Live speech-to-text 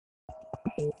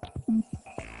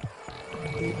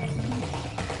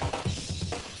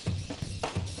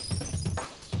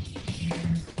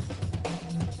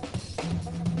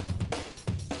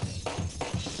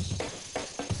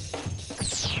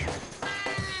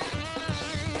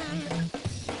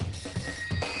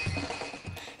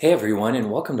Hey everyone,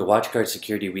 and welcome to WatchGuard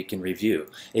Security Week in Review,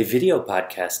 a video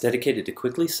podcast dedicated to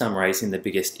quickly summarizing the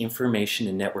biggest information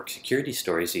and network security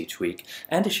stories each week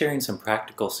and to sharing some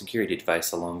practical security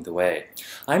advice along the way.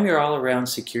 I'm your all-around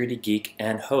security geek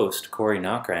and host, Corey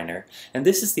Nachreiner, and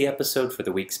this is the episode for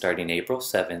the week starting April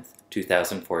 7th,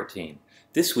 2014.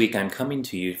 This week I'm coming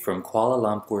to you from Kuala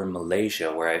Lumpur,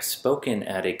 Malaysia, where I've spoken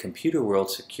at a Computer World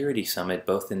Security Summit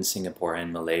both in Singapore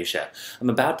and Malaysia. I'm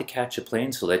about to catch a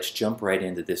plane, so let's jump right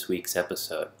into this week's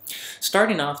episode.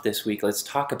 Starting off this week, let's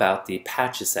talk about the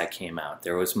patches that came out.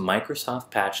 There was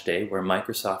Microsoft Patch Day, where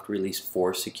Microsoft released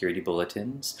 4 security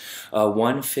bulletins.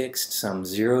 One fixed some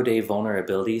zero-day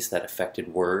vulnerabilities that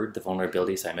affected Word, the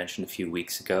vulnerabilities I mentioned a few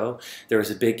weeks ago. There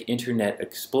was a big Internet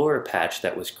Explorer patch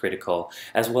that was critical,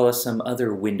 as well as some other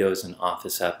Windows and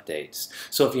Office updates.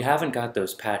 So if you haven't got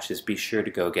those patches, be sure to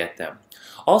go get them.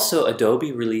 Also,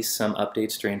 Adobe released some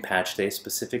updates during Patch Day.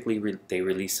 Specifically, they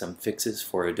released some fixes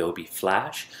for Adobe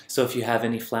Flash. So if you have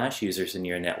any Flash users in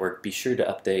your network, be sure to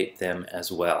update them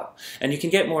as well. And you can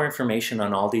get more information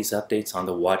on all these updates on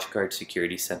the WatchGuard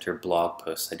Security Center blog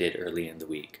post I did early in the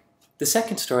week. The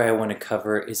second story I want to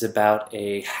cover is about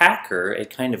a hacker, a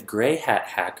kind of gray hat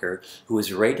hacker, who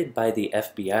was raided by the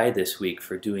FBI this week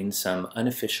for doing some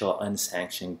unofficial,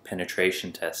 unsanctioned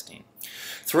penetration testing.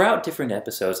 Throughout different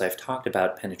episodes, I've talked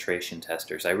about penetration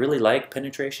testers. I really like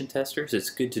penetration testers.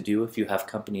 It's good to do if you have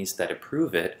companies that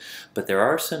approve it, but there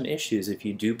are some issues if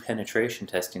you do penetration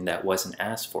testing that wasn't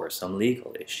asked for, some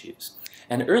legal issues.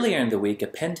 And earlier in the week, a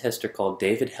pen tester called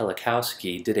David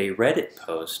Helikowski did a Reddit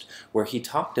post where he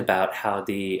talked about how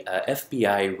the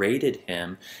FBI raided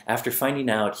him after finding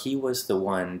out he was the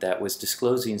one that was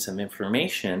disclosing some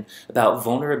information about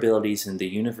vulnerabilities in the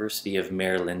University of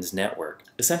Maryland's network.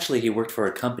 Essentially, he worked for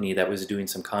a company that was doing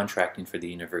some contracting for the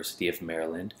University of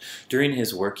Maryland. During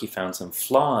his work, he found some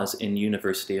flaws in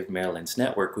University of Maryland's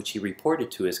network, which he reported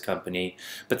to his company,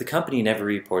 but the company never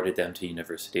reported them to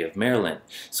University of Maryland.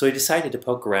 So he decided to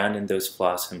poke around in those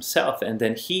flaws himself, and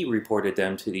then he reported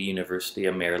them to the University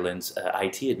of Maryland's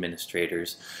IT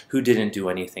administrators, who didn't do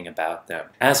anything about them.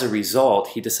 As a result,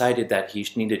 he decided that he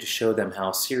needed to show them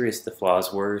how serious the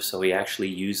flaws were, so he actually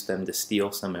used them to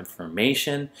steal some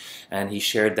information, and he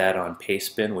shared that on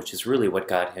Pastebin, which is really what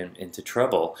got him into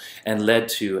trouble and led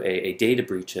to a data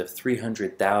breach of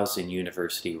 300,000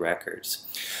 university records.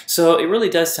 So it really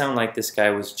does sound like this guy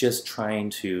was just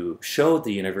trying to show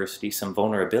the university some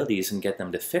vulnerabilities and get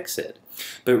them to fix it.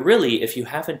 But really, if you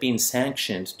haven't been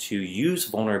sanctioned to use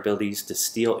vulnerabilities to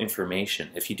steal information,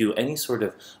 if you do any sort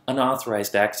of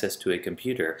unauthorized access to a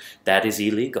computer, that is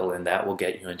illegal and that will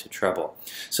get you into trouble.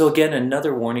 So again,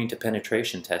 another warning to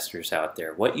penetration testers out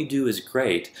there. What you do is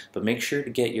great, but make sure to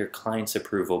get your client's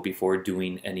approval before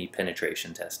doing any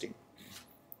penetration testing.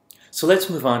 So let's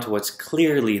move on to what's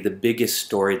clearly the biggest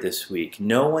story this week.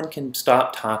 No one can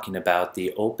stop talking about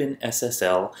the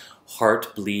OpenSSL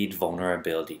Heartbleed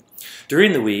vulnerability.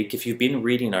 During the week, if you've been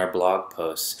reading our blog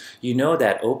posts, you know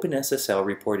that OpenSSL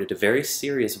reported a very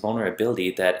serious vulnerability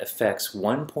that affects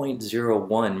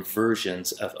 1.01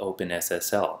 versions of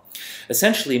OpenSSL.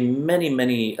 Essentially,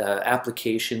 many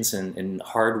applications and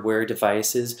hardware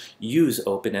devices use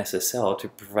OpenSSL to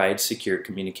provide secure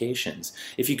communications.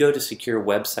 If you go to secure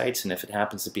websites, and if it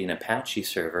happens to be an Apache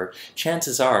server,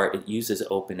 chances are it uses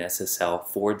OpenSSL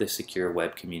for the secure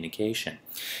web communication.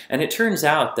 And it turns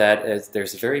out that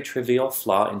there's a very trivial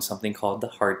flaw in something called the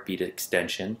Heartbeat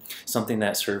extension, something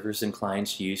that servers and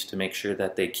clients use to make sure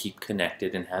that they keep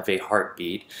connected and have a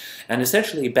heartbeat. And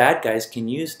essentially, bad guys can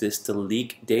use this to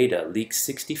leak data, leak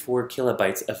 64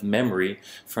 kilobytes of memory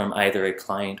from either a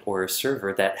client or a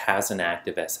server that has an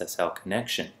active SSL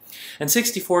connection. And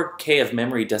 64K of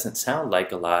memory doesn't sound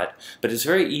like a lot, but it's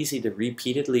very easy to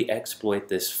repeatedly exploit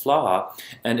this flaw,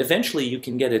 and eventually you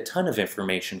can get a ton of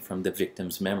information from the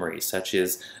victim's memory, such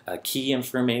as key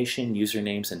information,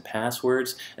 usernames and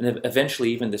passwords, and eventually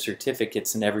even the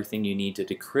certificates and everything you need to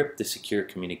decrypt the secure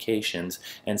communications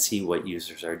and see what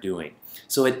users are doing.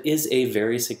 So it is a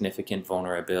very significant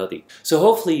vulnerability. So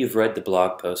hopefully you've read the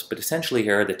blog post, but essentially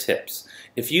here are the tips.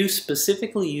 If you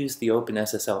specifically use the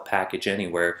OpenSSL package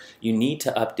anywhere, you need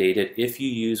to update it if you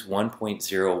use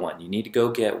 1.01. You need to go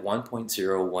get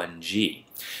 1.01G.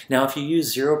 Now if you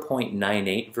use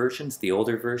 0.98 versions, the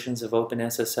older versions of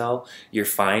OpenSSL, you're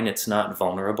fine, it's not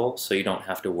vulnerable, so you don't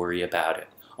have to worry about it.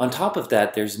 On top of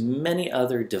that, there's many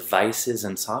other devices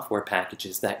and software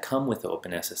packages that come with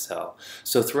OpenSSL.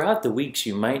 So throughout the weeks,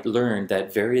 you might learn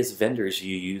that various vendors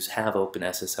you use have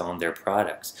OpenSSL in their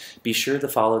products. Be sure to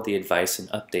follow the advice and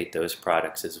update those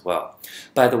products as well.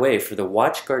 By the way, for the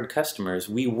WatchGuard customers,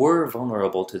 we were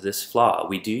vulnerable to this flaw.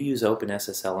 We do use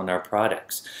OpenSSL in our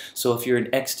products. So if you're an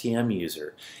XTM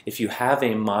user, if you have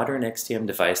a modern XTM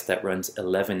device that runs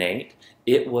 11.8,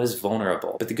 it was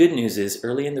vulnerable. But the good news is,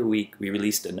 early in the week, we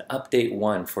released an update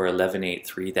 1 for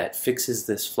 11.8.3 that fixes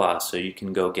this flaw, so you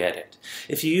can go get it.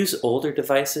 If you use older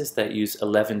devices that use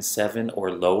 11.7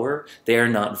 or lower, they are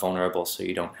not vulnerable, so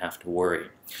you don't have to worry.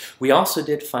 We also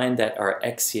did find that our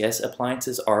XCS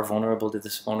appliances are vulnerable to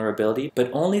this vulnerability,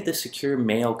 but only the secure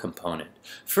mail component.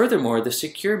 Furthermore, the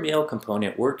secure mail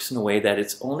component works in a way that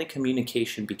it's only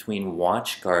communication between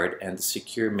WatchGuard and the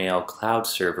secure mail cloud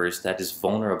servers that is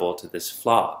vulnerable to this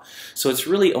flaw. So it's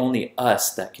really only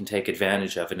us that can take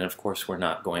advantage of it, and of course we're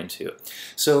not going to.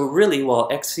 So really, while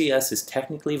XCS is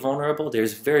technically vulnerable,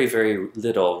 there's very, very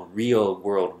little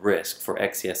real-world risk for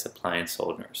XCS appliance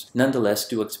owners. Nonetheless,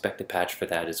 do expect a patch for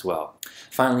that as well.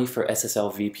 Finally, for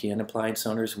SSL VPN appliance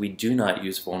owners, we do not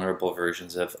use vulnerable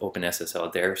versions of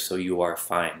OpenSSL there, so you are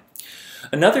fine.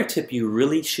 Another tip you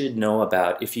really should know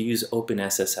about if you use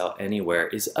OpenSSL anywhere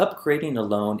is upgrading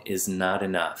alone is not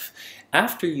enough.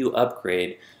 After you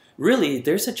upgrade, really,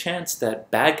 there's a chance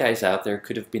that bad guys out there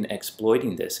could have been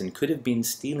exploiting this and could have been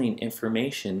stealing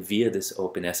information via this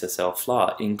OpenSSL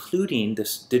flaw, including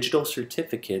the digital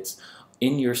certificates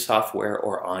in your software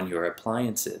or on your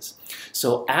appliances.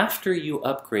 So after you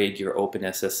upgrade your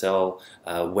OpenSSL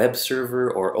web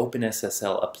server or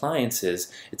OpenSSL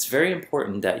appliances, it's very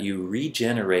important that you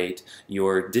regenerate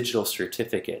your digital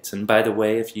certificates. And by the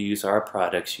way, if you use our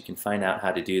products, you can find out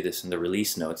how to do this in the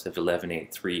release notes of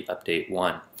 11.8.3 Update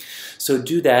 1. So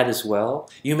do that as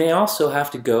well. You may also have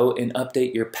to go and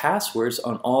update your passwords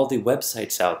on all the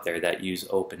websites out there that use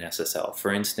OpenSSL.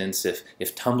 For instance,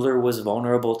 if Tumblr was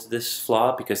vulnerable to this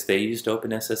flaw because they used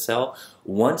OpenSSL,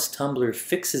 once Tumblr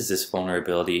fixes this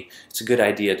vulnerability, it's a good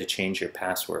idea to change your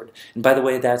password. And by the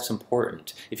way, that's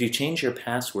important. If you change your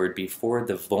password before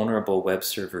the vulnerable web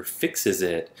server fixes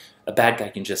it, a bad guy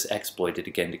can just exploit it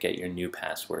again to get your new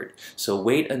password. So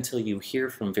wait until you hear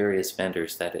from various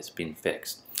vendors that it's been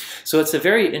fixed. So it's a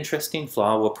very interesting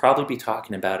flaw. We'll probably be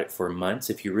talking about it for months.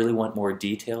 If you really want more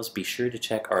details, be sure to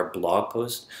check our blog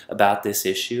post about this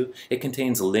issue. It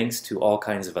contains links to all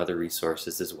kinds of other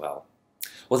resources as well.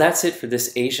 Well, that's it for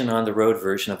this Asian on the Road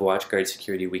version of WatchGuard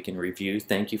Security Week in Review.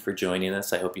 Thank you for joining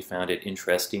us. I hope you found it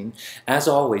interesting. As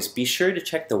always, be sure to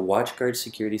check the WatchGuard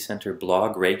Security Center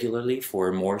blog regularly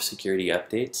for more security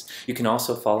updates. You can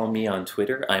also follow me on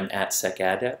Twitter. I'm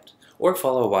 @SecAdept, or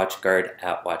follow WatchGuard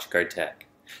 @WatchGuardTech.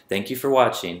 Thank you for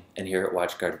watching, and here at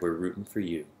WatchGuard, we're rooting for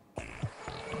you.